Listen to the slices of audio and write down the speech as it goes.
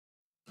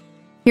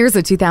Here's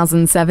a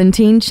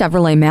 2017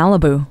 Chevrolet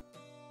Malibu.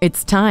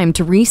 It's time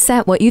to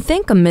reset what you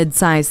think a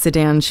mid-size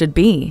sedan should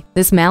be.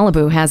 This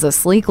Malibu has a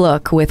sleek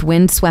look with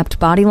wind-swept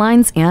body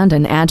lines and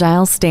an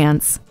agile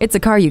stance. It's a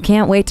car you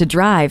can't wait to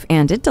drive,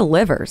 and it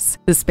delivers.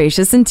 The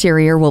spacious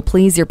interior will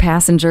please your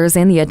passengers,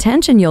 and the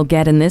attention you'll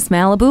get in this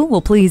Malibu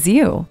will please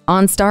you.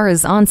 OnStar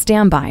is on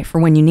standby for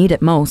when you need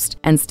it most,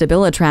 and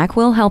StabiliTrak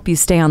will help you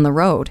stay on the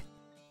road.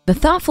 The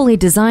thoughtfully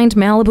designed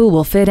Malibu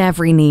will fit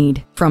every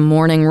need, from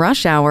morning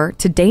rush hour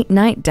to date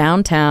night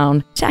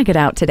downtown. Check it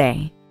out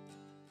today.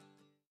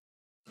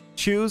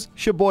 Choose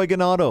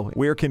Sheboygan Auto.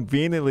 We're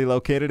conveniently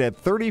located at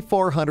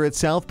 3400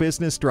 South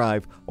Business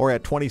Drive or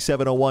at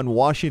 2701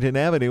 Washington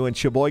Avenue in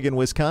Sheboygan,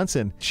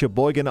 Wisconsin.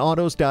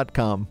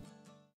 SheboyganAutos.com.